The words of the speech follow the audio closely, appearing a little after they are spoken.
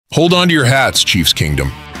Hold on to your hats, Chiefs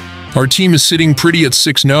Kingdom. Our team is sitting pretty at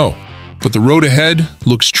 6-0, but the road ahead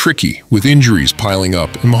looks tricky with injuries piling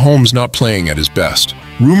up and Mahomes not playing at his best.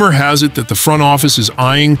 Rumor has it that the front office is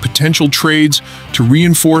eyeing potential trades to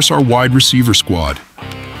reinforce our wide receiver squad.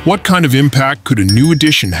 What kind of impact could a new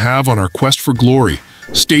addition have on our quest for glory?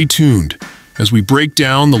 Stay tuned as we break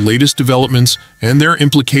down the latest developments and their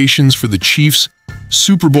implications for the Chiefs'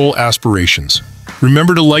 Super Bowl aspirations.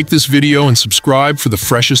 Remember to like this video and subscribe for the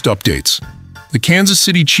freshest updates. The Kansas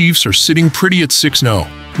City Chiefs are sitting pretty at 6-0,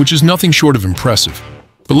 which is nothing short of impressive.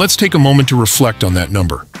 But let's take a moment to reflect on that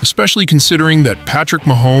number, especially considering that Patrick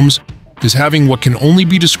Mahomes is having what can only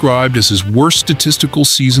be described as his worst statistical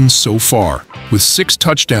season so far, with 6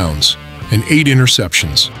 touchdowns and 8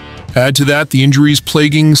 interceptions. Add to that the injuries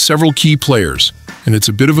plaguing several key players, and it's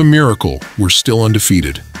a bit of a miracle we're still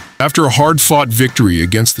undefeated. After a hard-fought victory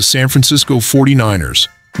against the San Francisco 49ers,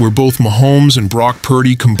 where both Mahomes and Brock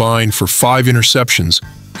Purdy combined for 5 interceptions,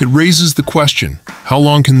 it raises the question, how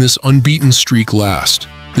long can this unbeaten streak last?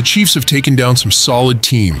 The Chiefs have taken down some solid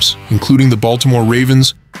teams, including the Baltimore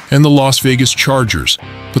Ravens and the Las Vegas Chargers,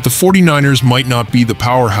 but the 49ers might not be the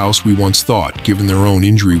powerhouse we once thought, given their own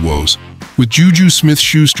injury woes. With Juju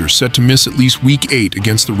Smith-Schuster set to miss at least Week 8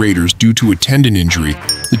 against the Raiders due to a tendon injury,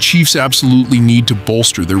 the Chiefs absolutely need to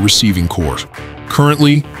bolster their receiving corps.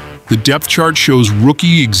 Currently, the depth chart shows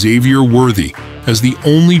rookie Xavier Worthy as the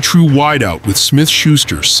only true wideout with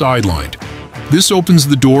Smith-Schuster sidelined. This opens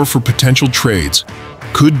the door for potential trades.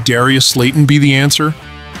 Could Darius Slayton be the answer?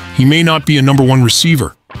 He may not be a #1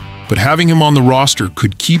 receiver, but having him on the roster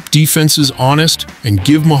could keep defenses honest and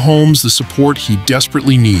give Mahomes the support he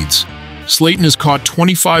desperately needs. Slayton has caught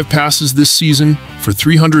 25 passes this season for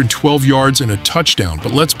 312 yards and a touchdown,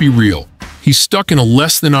 but let's be real. He's stuck in a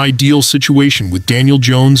less-than-ideal situation with Daniel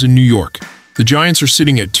Jones in New York. The Giants are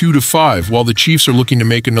sitting at 2-5, while the Chiefs are looking to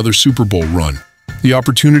make another Super Bowl run. The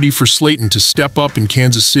opportunity for Slayton to step up in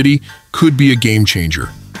Kansas City could be a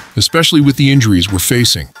game-changer, especially with the injuries we're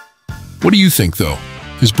facing. What do you think, though?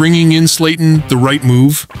 Is bringing in Slayton the right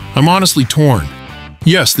move? I'm honestly torn.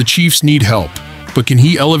 Yes, the Chiefs need help, but can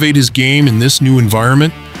he elevate his game in this new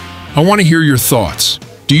environment? I want to hear your thoughts.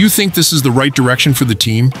 Do you think this is the right direction for the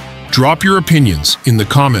team? Drop your opinions in the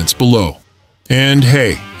comments below. And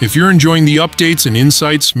hey, if you're enjoying the updates and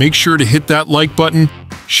insights, make sure to hit that like button,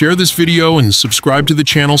 share this video, and subscribe to the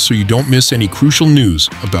channel so you don't miss any crucial news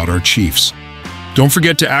about our Chiefs. Don't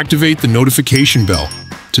forget to activate the notification bell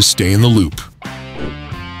to stay in the loop.